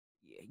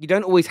you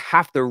don't always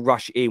have to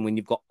rush in when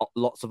you've got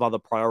lots of other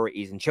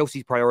priorities. And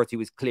Chelsea's priority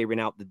was clearing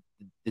out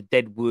the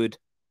dead wood,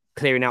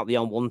 clearing out the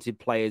unwanted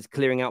players,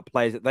 clearing out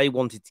players that they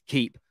wanted to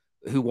keep,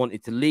 who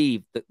wanted to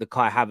leave, the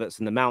Kai Havertz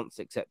and the Mounts,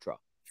 etc.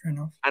 Fair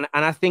enough. And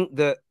I think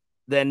that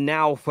they're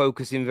now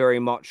focusing very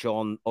much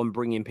on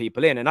bringing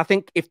people in. And I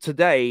think if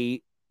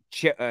today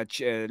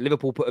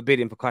Liverpool put a bid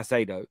in for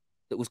Caicedo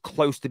that was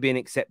close to being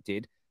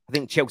accepted, I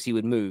think Chelsea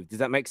would move. Does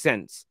that make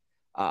sense?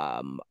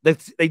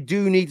 They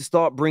do need to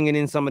start bringing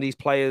in some of these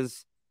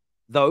players,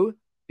 though,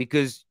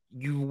 because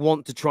you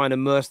want to try and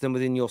immerse them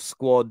within your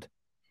squad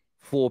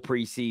for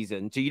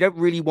pre-season. So you don't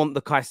really want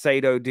the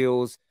Caicedo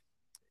deals,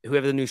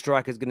 whoever the new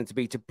striker is going to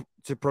be,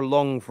 to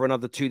prolong for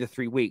another 2 to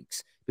 3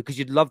 weeks, because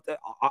you'd love to,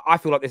 I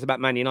feel like this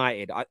about Man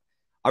United.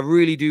 I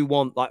really do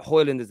want, like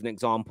Højlund as an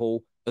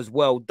example, as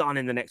well, done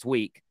in the next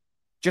week.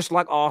 Just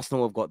like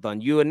Arsenal have got done.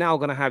 You are now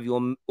going to have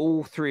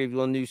all 3 of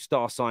your new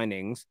star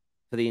signings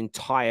for the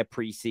entire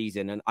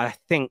pre-season. And I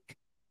think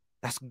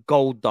that's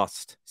gold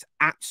dust. It's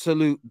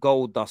absolute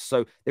gold dust.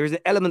 So there is an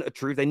element of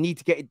truth. They need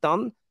to get it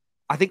done.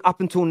 I think up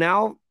until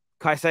now,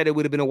 Caicedo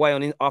would have been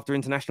away after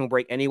international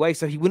break anyway,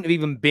 so he wouldn't have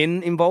even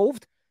been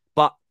involved.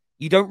 But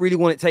you don't really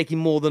want it taking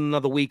more than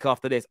another week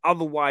after this.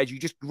 Otherwise, you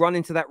just run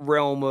into that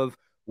realm of,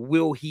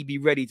 will he be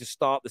ready to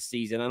start the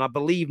season? And I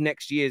believe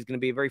next year is going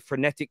to be a very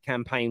frenetic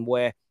campaign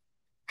where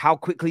how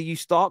quickly you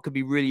start could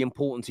be really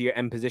important to your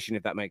end position,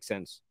 if that makes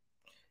sense.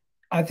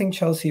 I think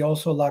Chelsea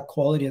also lack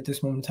quality at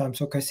this moment in time.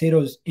 So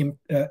Caicedo is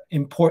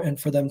important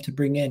for them to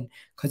bring in,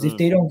 because if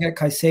they don't get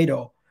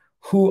Caicedo,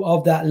 who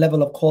of that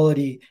level of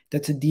quality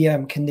that's a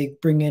DM can they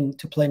bring in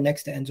to play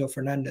next to Enzo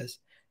Fernandez?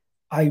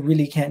 I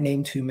really can't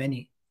name too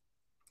many.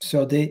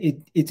 So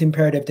it's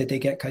imperative that they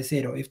get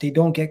Caicedo. If they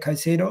don't get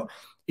Caicedo,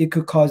 it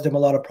could cause them a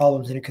lot of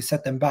problems and it could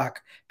set them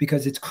back,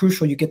 because it's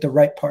crucial you get the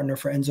right partner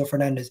for Enzo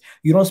Fernandez.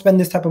 You don't spend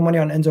this type of money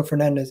on Enzo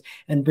Fernandez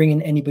and bring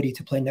in anybody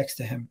to play next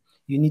to him.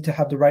 You need to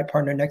have the right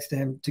partner next to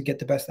him to get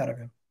the best out of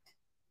him.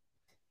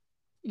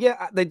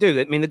 Yeah, they do.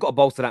 I mean, they've got to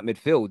bolster that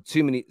midfield.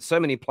 So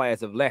many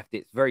players have left.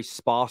 It's very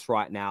sparse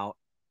right now.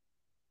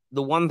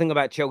 The one thing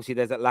about Chelsea,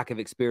 there's that lack of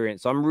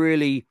experience.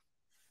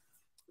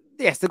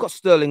 Yes, they've got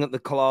Sterling at the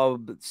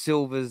club.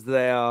 Silva's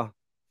there.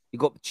 You've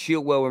got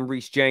Chilwell and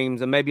Reece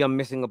James, and maybe I'm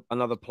missing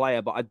another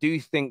player, but I do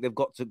think they've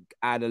got to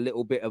add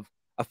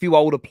a few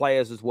older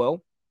players as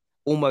well.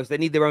 Almost, they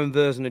need their own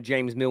version of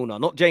James Milner.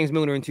 Not James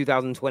Milner in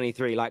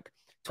 2023, like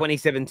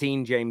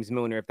 2017 James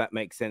Milner, if that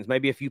makes sense.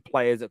 Maybe a few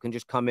players that can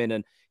just come in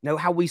and,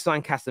 how we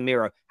signed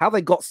Casemiro, how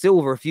they got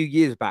Silva a few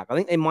years back. I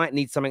think they might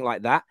need something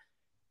like that.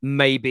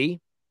 Maybe.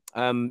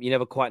 You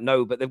never quite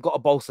know, but they've got to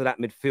bolster that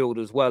midfield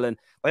as well. And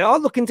they are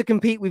looking to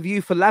compete with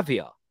you for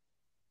Lavia.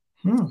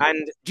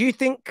 And do you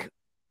think...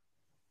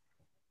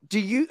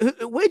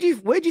 where do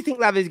you think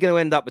Lavia is going to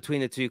end up between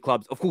the two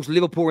clubs? Of course,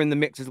 Liverpool in the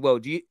mix as well.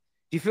 Do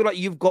you feel like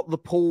you've got the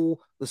pool,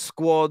 the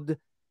squad,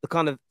 the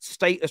kind of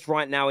status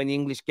right now in the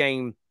English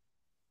game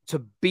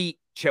to beat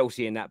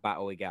Chelsea in that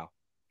battle, Igal?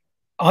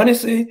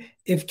 Honestly,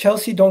 if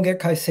Chelsea don't get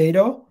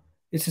Caicedo,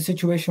 it's a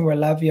situation where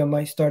Lavia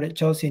might start at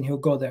Chelsea and he'll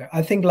go there.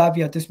 I think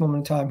Lavia at this moment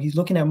in time, he's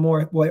looking at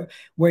more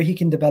where he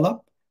can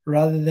develop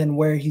rather than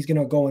where he's going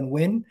to go and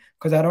win.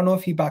 Because I don't know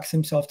if he backs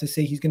himself to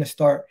say he's going to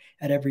start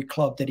at every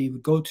club that he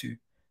would go to.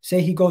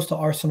 Say he goes to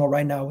Arsenal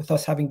right now with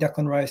us having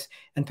Declan Rice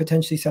and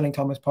potentially selling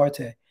Thomas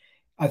Partey.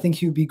 I think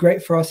he would be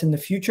great for us in the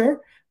future,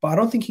 but I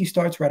don't think he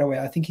starts right away.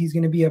 I think he's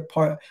going to be a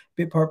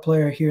bit part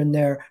player here and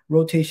there,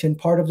 rotation,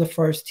 part of the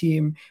first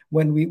team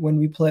when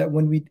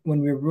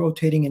we're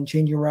rotating and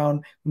changing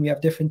around, when we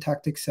have different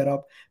tactics set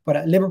up. But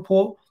at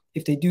Liverpool,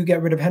 if they do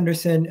get rid of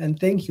Henderson and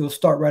he'll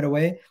start right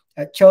away.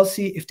 At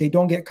Chelsea, if they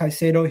don't get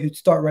Caicedo, he'd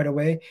start right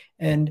away.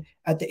 And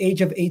at the age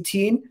of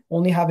 18,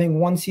 only having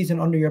one season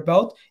under your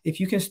belt,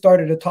 if you can start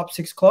at a top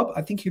 6 club,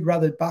 I think he'd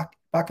rather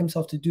back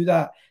himself to do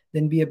that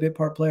than be a bit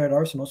part player at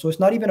Arsenal. So it's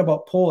not even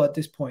about pull at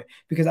this point,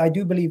 because I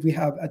do believe we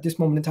have at this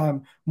moment in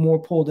time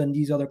more pull than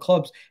these other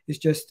clubs. It's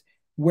just,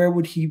 where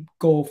would he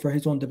go for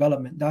his own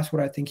development? That's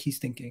what I think he's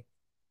thinking.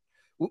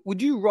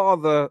 Would you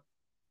rather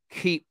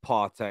keep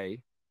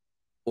Partey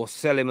or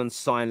sell him and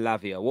sign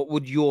Lavia? What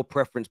would your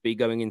preference be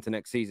going into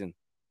next season?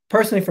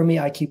 Personally, for me,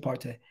 I keep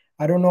Partey.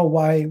 I don't know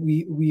why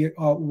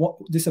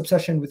this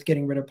obsession with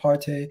getting rid of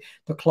Partey.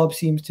 The club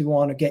seems to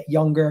want to get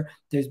younger.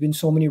 There's been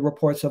so many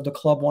reports of the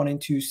club wanting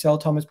to sell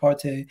Thomas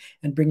Partey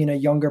and bring in a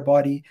younger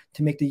body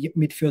to make the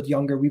midfield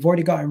younger. We've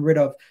already gotten rid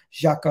of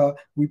Xhaka.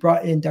 We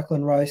brought in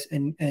Declan Rice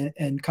and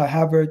Kai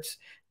Havertz.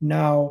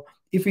 Now,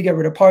 if we get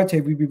rid of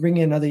Partey, we'd be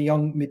bringing another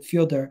young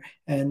midfielder.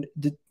 And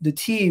the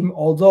team,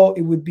 although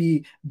it would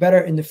be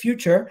better in the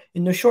future,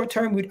 in the short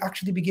term, we'd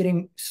actually be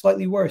getting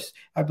slightly worse,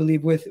 I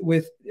believe, with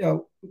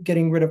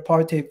getting rid of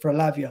Partey for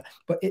Lavia.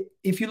 But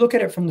if you look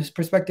at it from this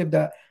perspective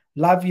that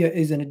Lavia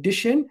is an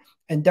addition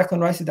and Declan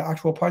Rice is the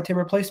actual Partey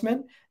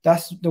replacement,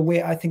 that's the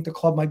way I think the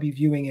club might be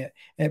viewing it.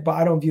 But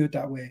I don't view it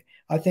that way.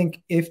 I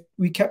think if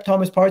we kept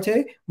Thomas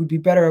Partey, we'd be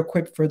better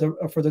equipped for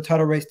the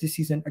title race this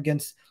season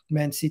against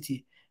Man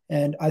City.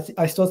 And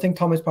I still think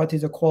Thomas Partey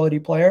is a quality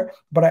player,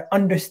 but I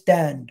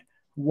understand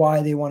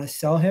why they want to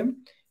sell him.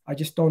 I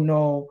just don't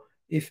know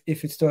if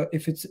it's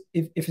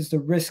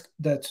the risk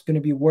that's going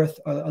to be worth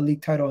a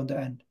league title in the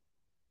end.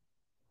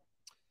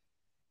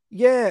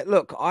 Yeah,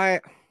 look,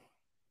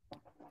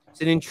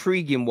 it's an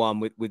intriguing one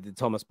with the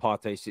Thomas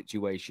Partey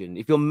situation.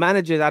 If your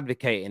manager's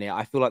advocating it,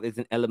 I feel like there's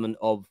an element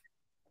of,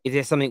 is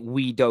there something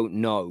we don't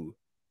know?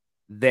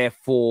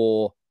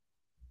 Therefore,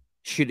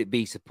 should it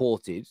be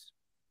supported?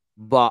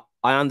 But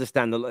I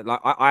understand that.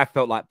 Like I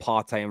felt like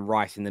Partey and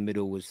Rice in the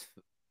middle was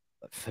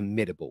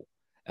formidable.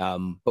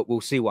 But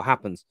we'll see what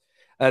happens.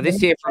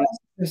 This year from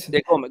Listen, yeah,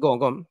 go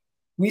on.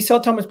 we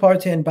sell Thomas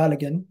Partey and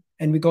Balogun,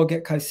 and we go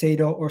get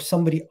Caicedo or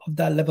somebody of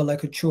that level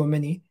like a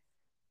Chouameni,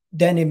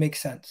 then it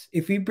makes sense.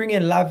 If we bring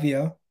in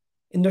Lavia,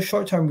 in the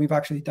short term, we've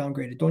actually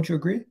downgraded. Don't you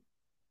agree?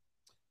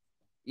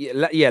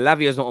 Yeah,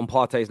 Lavia's not on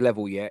Partey's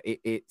level yet.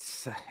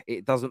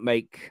 It doesn't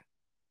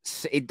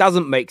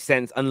make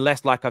sense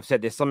unless, like I've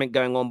said, there's something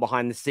going on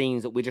behind the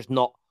scenes that we're just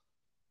not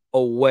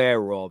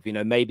aware of. You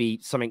know, maybe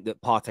something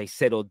that Partey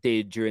said or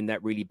did during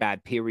that really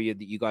bad period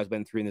that you guys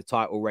went through in the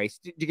title race.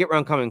 Do you get where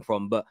I'm coming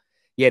from? But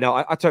yeah, no,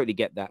 I totally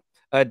get that.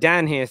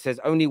 Dan here says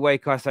only way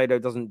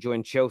Caicedo doesn't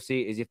join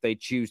Chelsea is if they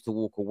choose to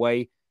walk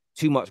away.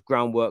 Too much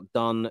groundwork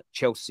done.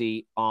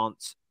 Chelsea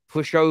aren't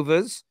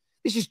pushovers.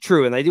 This is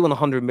true, and they do want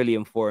 100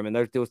 million for him, and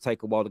those deals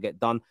take a while to get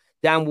done.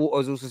 Dan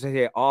Waters also said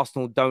here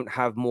Arsenal don't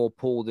have more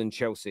pull than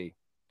Chelsea.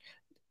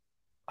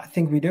 I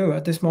think we do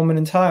at this moment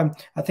in time.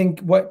 I think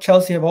what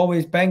Chelsea have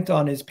always banked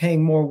on is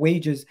paying more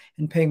wages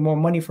and paying more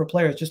money for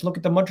players. Just look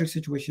at the Mudryk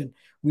situation.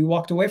 We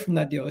walked away from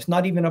that deal. It's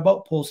not even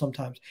about pull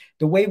sometimes.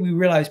 The way we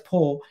realize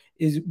pull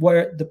is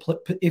where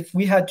if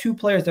we had two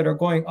players that are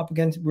going up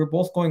against, we're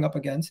both going up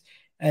against,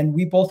 and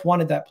we both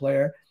wanted that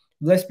player.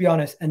 Let's be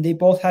honest, and they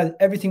both had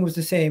everything was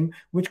the same.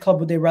 Which club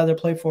would they rather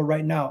play for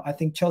right now? I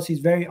think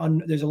Chelsea's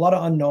there's a lot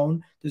of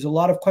unknown. There's a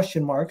lot of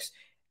question marks,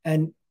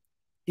 and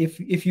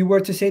if you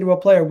were to say to a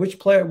player, which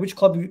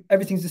club,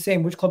 everything's the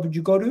same, which club would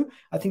you go to?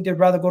 I think they'd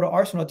rather go to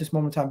Arsenal at this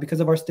moment in time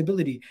because of our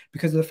stability,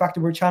 because of the fact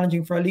that we're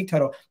challenging for a league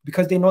title,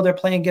 because they know they're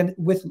playing again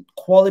with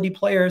quality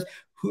players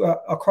who are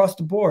across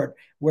the board.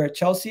 Where at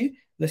Chelsea,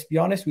 let's be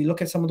honest, we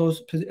look at some of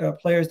those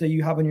players that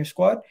you have in your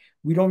squad,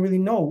 we don't really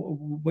know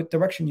what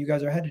direction you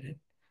guys are headed in.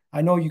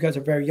 I know you guys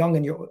are very young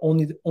and you're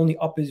only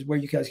up is where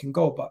you guys can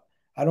go, but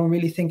I don't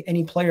really think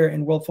any player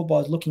in world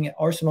football is looking at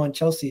Arsenal and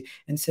Chelsea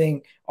and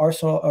saying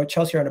Arsenal or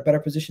Chelsea are in a better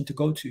position to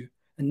go to.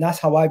 And that's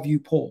how I view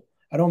pull.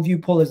 I don't view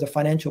pull as a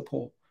financial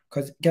pull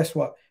because guess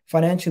what?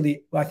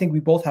 Financially, I think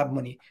we both have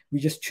money. We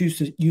just choose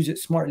to use it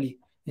smartly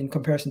in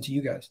comparison to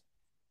you guys.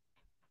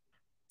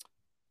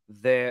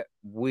 There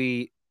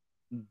we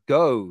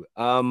go.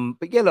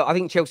 But yeah, look, I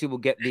think Chelsea will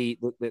get the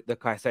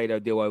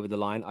Caicedo deal over the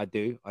line. I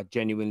do. I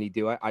genuinely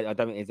do. I don't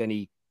think there's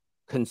any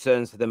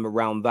concerns for them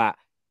around that.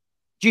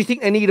 Do you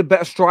think they need a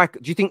better striker?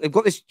 Do you think they've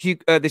got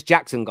this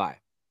Jackson guy?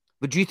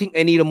 But do you think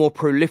they need a more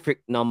prolific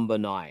number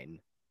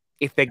 9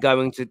 if they're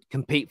going to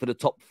compete for the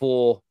top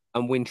 4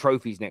 and win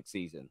trophies next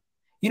season?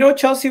 You know,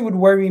 Chelsea would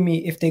worry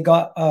me if they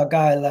got a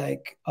guy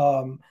like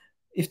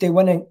if they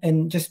went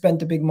and just spent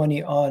the big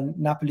money on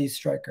Napoli's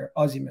striker,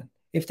 Osimhen.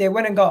 If they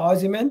went and got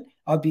Osimhen,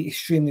 I'd be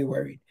extremely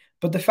worried.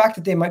 But the fact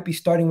that they might be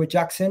starting with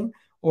Jackson,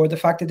 or the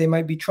fact that they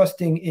might be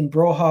trusting in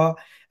Broha,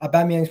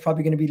 Aubameyang's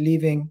probably going to be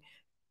leaving,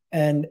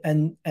 and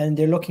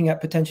they're looking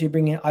at potentially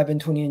bringing Ivan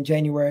Toney in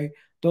January.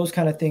 Those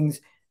kind of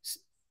things.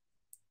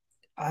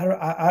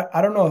 I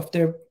don't know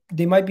if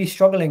they might be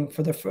struggling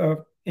for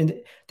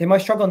they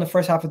might struggle in the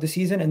first half of the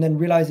season and then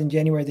realize in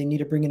January they need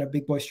to bring in a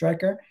big boy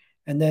striker.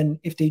 And then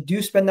if they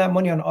do spend that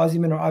money on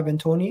Osimhen or Ivan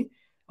Toney,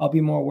 I'll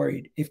be more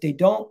worried. If they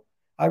don't,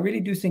 I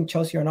really do think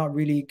Chelsea are not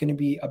really going to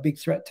be a big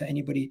threat to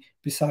anybody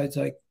besides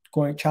like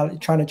trying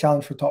to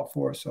challenge for top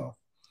 4. So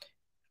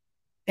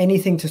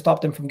anything to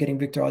stop them from getting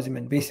Victor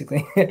Osimhen,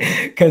 basically,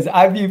 because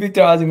I view Victor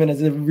Osimhen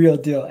as a real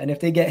deal. And if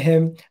they get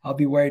him, I'll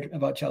be worried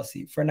about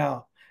Chelsea. For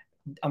now,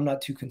 I'm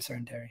not too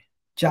concerned, Terry.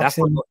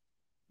 Jackson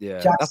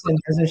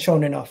hasn't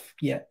shown enough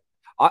yet.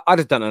 I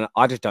just don't know.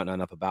 I just don't know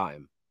enough about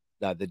him.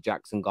 The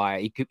Jackson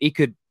guy, he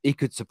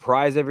could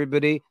surprise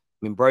everybody.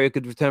 I mean, Broja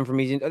could return from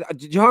his. Do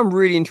you know, I'm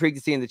really intrigued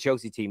to see in the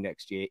Chelsea team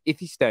next year if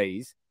he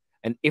stays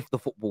and if the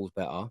football's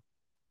better.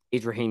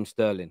 Is Raheem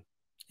Sterling?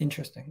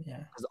 Interesting, yeah.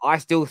 Because I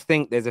still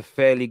think there's a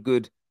fairly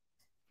good.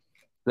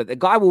 That the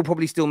guy will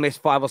probably still miss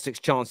 5 or 6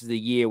 chances a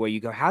year where you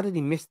go, how did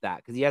he miss that?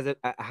 Because he has a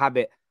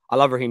habit. I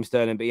love Raheem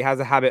Sterling, but he has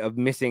a habit of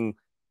missing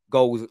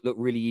goals that look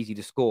really easy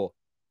to score.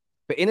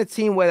 But in a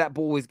team where that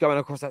ball is going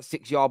across that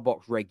 6-yard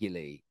box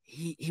regularly,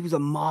 he was a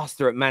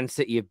master at Man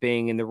City of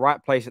being in the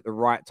right place at the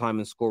right time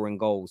and scoring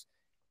goals.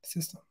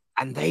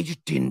 And they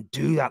just didn't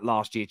do that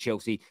last year,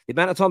 Chelsea. The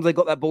amount of times they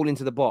got that ball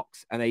into the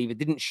box and they either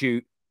didn't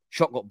shoot,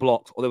 shot got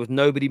blocked, or there was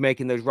nobody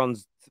making those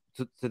runs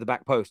to the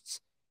back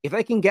posts. If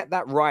they can get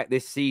that right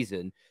this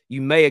season,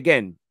 you may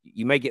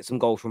get some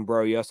goals from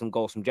Broja, some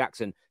goals from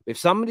Jackson. But if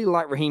somebody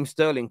like Raheem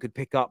Sterling could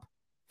pick up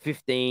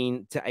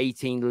 15 to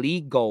 18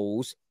 league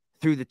goals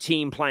through the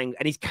team playing,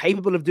 and he's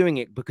capable of doing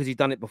it because he's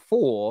done it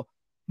before,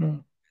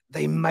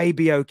 they may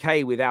be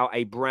okay without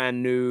a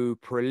brand new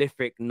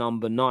prolific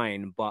number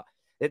 9. But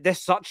There's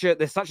such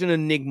an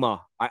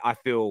enigma. I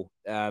feel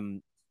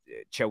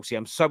Chelsea.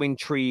 I'm so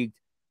intrigued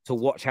to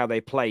watch how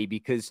they play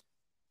because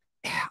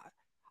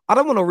I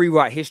don't want to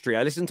rewrite history.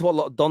 I listened to what a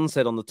lot of Don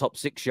said on the Top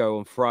Six show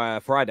on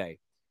Friday,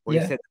 where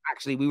he Yeah. said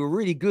actually we were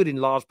really good in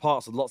large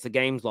parts of lots of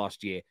games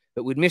last year,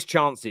 but we'd miss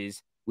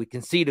chances, we'd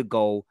concede a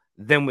goal,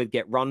 then we'd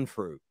get run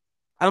through.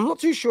 And I'm not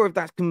too sure if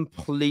that's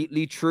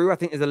completely true. I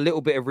think there's a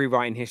little bit of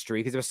rewriting history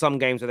because there were some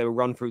games where they were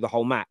run through the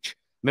whole match.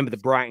 Remember the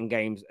Brighton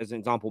games as an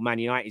example, Man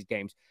United's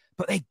games,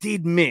 but they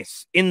did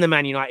miss in the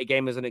Man United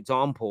game as an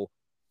example.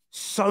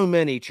 So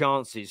many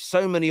chances,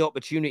 so many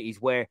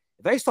opportunities where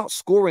if they start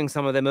scoring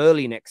some of them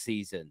early next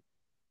season,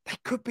 they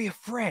could be a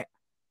threat.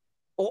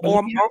 But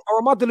let me Or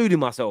am I deluding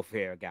myself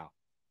here, Gal?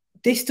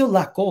 they still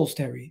lack goals,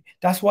 Terry.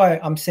 That's why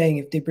I'm saying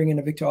if they bring in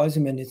a Victor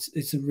Osimhen,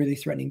 it's a really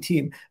threatening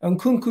team. And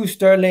Kunku,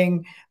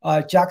 Sterling,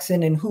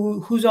 Jackson, and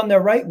who's on their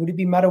right? Would it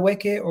be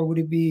Madueke or would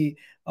it be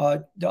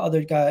the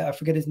other guy? I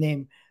forget his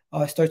name.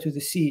 Starts with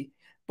a C.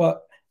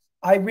 But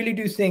I really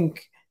do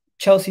think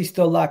Chelsea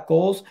still lack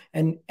goals.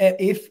 And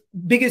if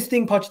biggest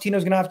thing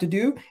Pochettino's going to have to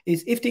do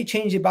is if they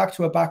change it back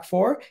to a back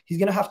four, he's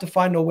going to have to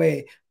find a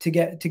way to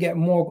get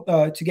more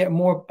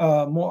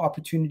more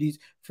opportunities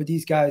for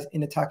these guys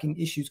in attacking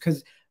issues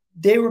because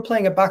they were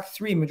playing a back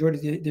three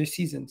majority of their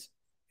seasons,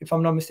 if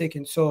I'm not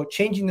mistaken. So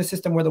changing the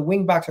system where the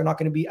wing backs are not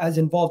going to be as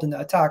involved in the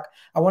attack,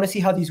 I want to see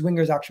how these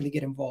wingers actually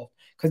get involved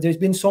because there's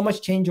been so much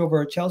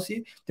changeover at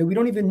Chelsea that we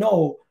don't even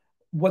know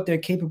what they're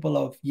capable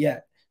of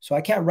yet. So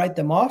I can't write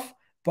them off,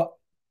 but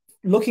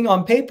looking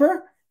on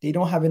paper, they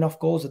don't have enough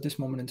goals at this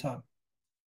moment in time.